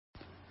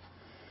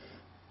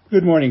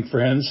Good morning,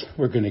 friends.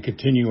 We're going to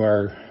continue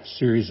our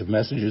series of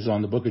messages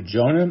on the book of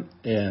Jonah,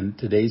 and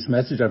today's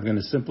message I'm going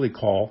to simply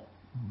call,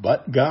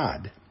 But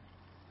God.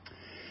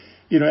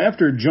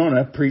 After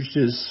Jonah preached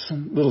his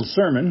little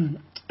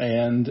sermon,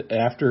 and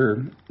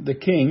after the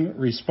king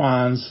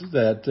responds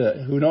that,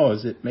 who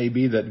knows, it may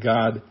be that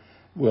God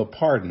will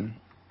pardon,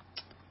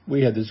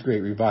 we had this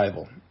great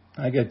revival.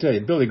 I got to tell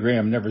you, Billy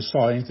Graham never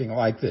saw anything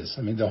like this.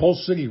 The whole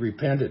city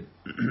repented.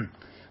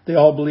 They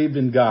all believed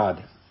in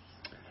God.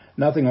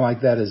 Nothing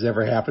like that has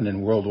ever happened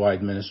in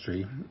worldwide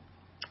ministry.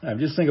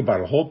 Just think about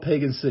it. A whole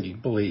pagan city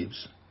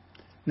believes.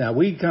 Now,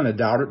 we kind of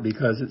doubt it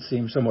because it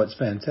seems somewhat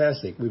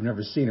fantastic. We've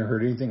never seen or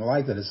heard anything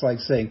like that. It's like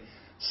saying,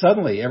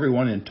 suddenly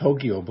everyone in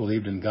Tokyo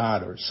believed in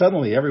God, or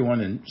suddenly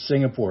everyone in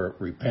Singapore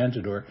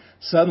repented, or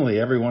suddenly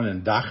everyone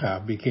in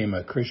Dhaka became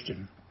a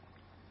Christian.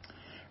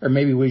 Or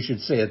maybe we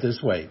should say it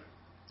this way.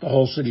 The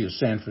whole city of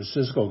San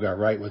Francisco got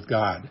right with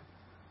God,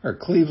 or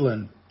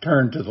Cleveland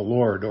turned to the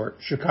Lord, or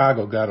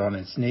Chicago got on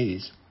its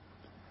knees.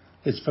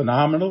 It's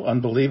phenomenal,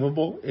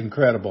 unbelievable,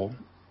 incredible,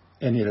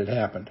 and yet it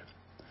happened.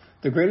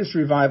 The greatest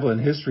revival in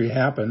history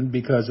happened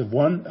because of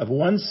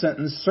one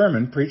sentence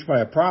sermon preached by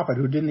a prophet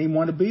who didn't even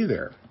want to be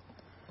there,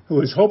 who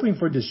was hoping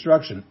for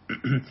destruction,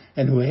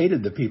 and who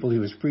hated the people he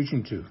was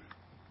preaching to.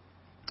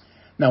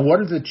 Now, what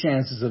are the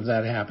chances of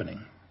that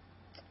happening?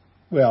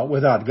 Well,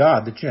 without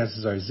God, the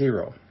chances are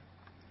zero.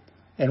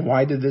 And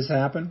why did this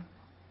happen?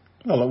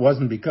 Well, it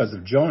wasn't because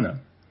of Jonah.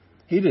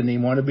 He didn't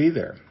even want to be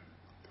there.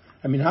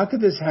 How could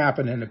this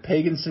happen in a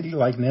pagan city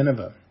like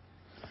Nineveh?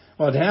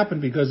 Well, it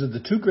happened because of the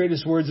two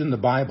greatest words in the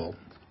Bible,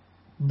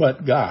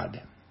 but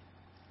God.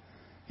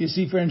 You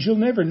see, friends, you'll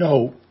never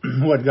know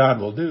what God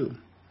will do.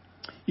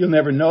 You'll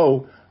never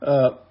know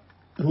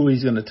who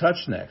he's going to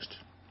touch next.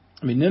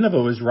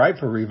 Nineveh was ripe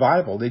for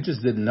revival. They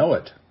just didn't know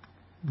it,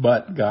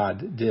 but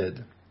God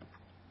did.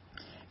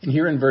 And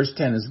here in verse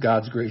 10 is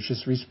God's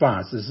gracious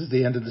response. This is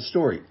the end of the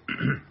story.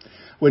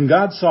 When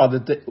God saw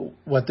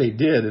what they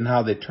did and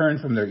how they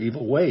turned from their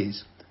evil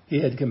ways,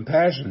 he had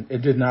compassion.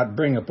 It did not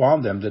bring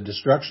upon them the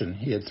destruction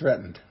he had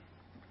threatened.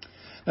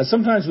 Now,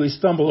 sometimes we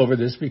stumble over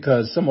this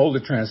because some older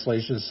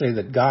translations say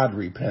that God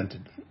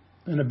repented.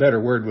 And a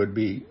better word would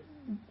be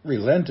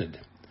relented.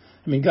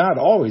 God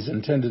always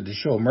intended to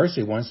show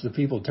mercy once the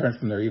people turned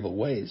from their evil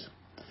ways.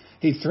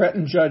 He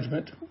threatened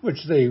judgment,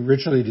 which they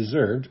richly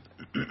deserved,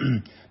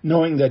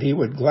 knowing that he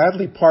would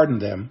gladly pardon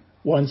them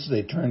once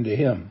they turned to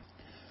him.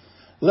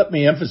 Let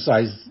me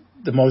emphasize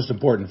the most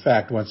important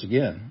fact once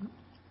again.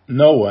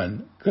 No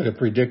one could have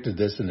predicted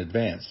this in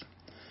advance.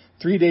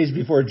 3 days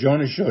before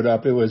Jonah showed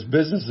up, it was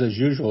business as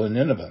usual in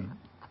Nineveh.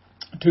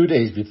 2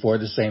 days before,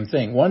 the same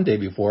thing. 1 day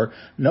before,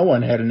 no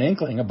one had an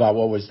inkling about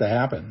what was to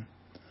happen.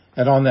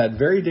 And on that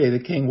very day, the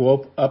king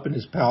woke up in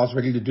his palace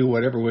ready to do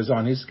whatever was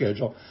on his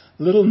schedule,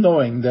 little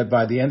knowing that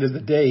by the end of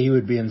the day he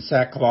would be in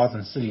sackcloth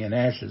and sitting in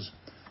ashes,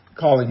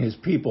 calling his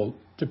people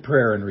to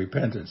prayer and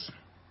repentance.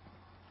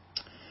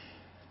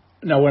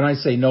 Now, when I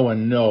say no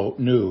one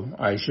knew,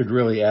 I should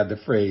really add the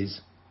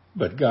phrase,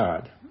 but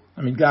God.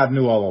 God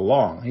knew all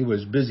along. He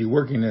was busy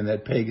working in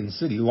that pagan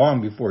city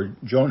long before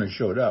Jonah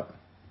showed up.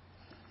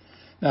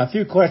 Now, a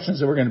few questions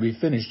that we're going to be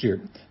finished here.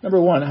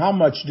 Number one, how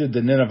much did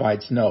the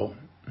Ninevites know?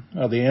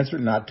 Well, the answer,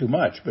 not too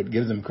much, but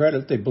give them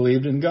credit. They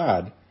believed in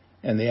God,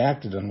 and they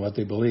acted on what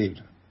they believed.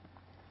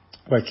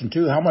 Question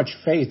two, how much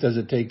faith does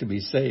it take to be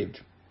saved?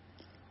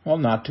 Well,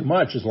 not too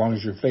much, as long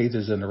as your faith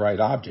is in the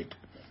right object.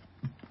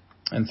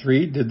 And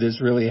three, did this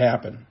really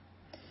happen?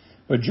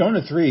 But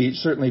Jonah 3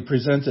 certainly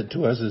presents it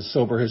to us as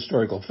sober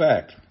historical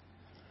fact.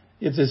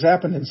 If this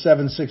happened in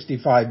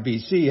 765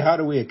 BC, how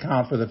do we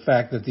account for the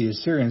fact that the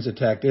Assyrians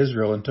attacked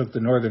Israel and took the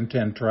northern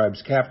 10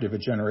 tribes captive a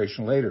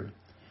generation later,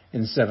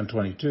 in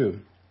 722?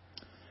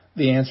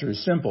 The answer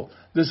is simple.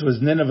 This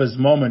was Nineveh's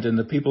moment, and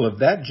the people of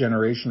that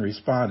generation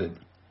responded.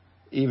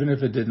 Even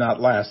if it did not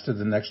last to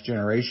the next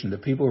generation, the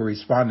people who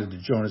responded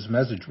to Jonah's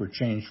message were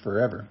changed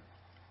forever.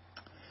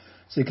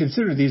 So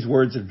consider these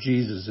words of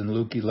Jesus in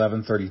Luke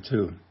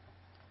 11:32.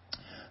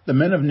 The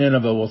men of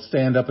Nineveh will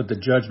stand up at the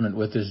judgment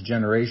with this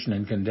generation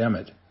and condemn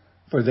it,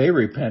 for they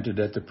repented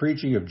at the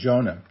preaching of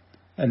Jonah,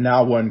 and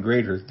now one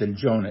greater than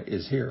Jonah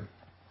is here.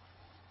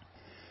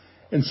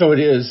 And so it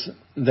is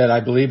that I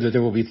believe that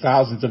there will be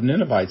thousands of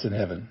Ninevites in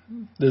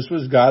heaven. This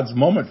was God's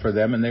moment for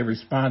them, and they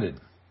responded.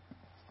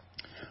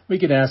 We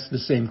can ask the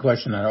same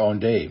question on our own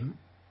day.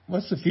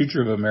 What's the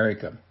future of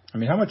America?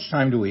 How much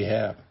time do we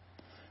have?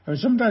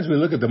 Sometimes we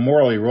look at the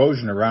moral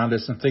erosion around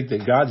us and think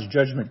that God's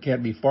judgment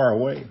can't be far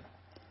away.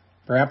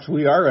 Perhaps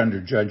we are under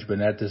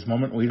judgment at this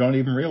moment. We don't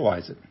even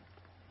realize it.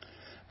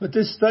 But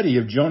this study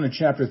of Jonah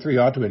chapter 3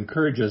 ought to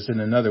encourage us in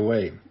another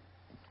way.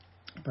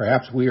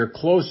 Perhaps we are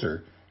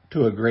closer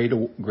to a great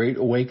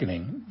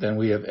awakening than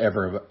we have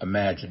ever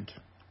imagined.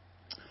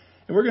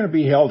 And we're going to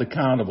be held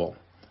accountable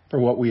for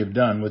what we have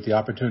done with the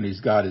opportunities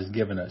God has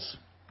given us.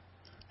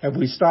 Have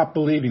we stopped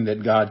believing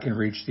that God can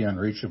reach the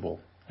unreachable?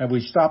 Have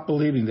we stopped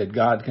believing that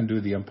God can do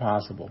the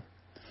impossible?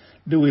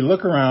 Do we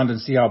look around and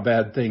see how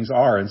bad things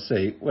are and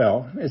say,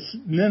 well, it's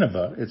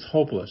Nineveh, it's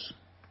hopeless?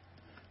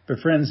 But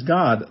friends,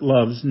 God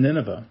loves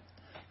Nineveh.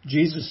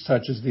 Jesus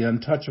touches the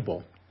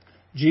untouchable.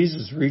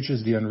 Jesus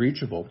reaches the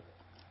unreachable.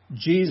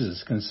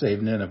 Jesus can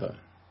save Nineveh.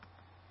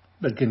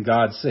 But can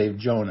God save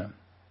Jonah?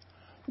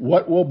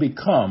 What will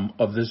become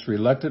of this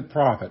reluctant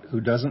prophet who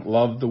doesn't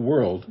love the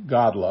world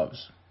God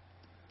loves?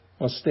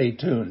 Well, stay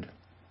tuned.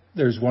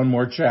 There's one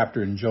more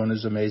chapter in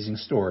Jonah's amazing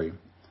story,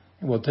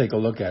 and we'll take a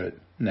look at it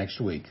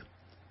next week.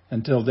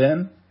 Until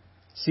then,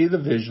 see the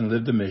vision,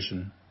 live the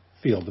mission,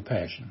 feel the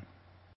passion.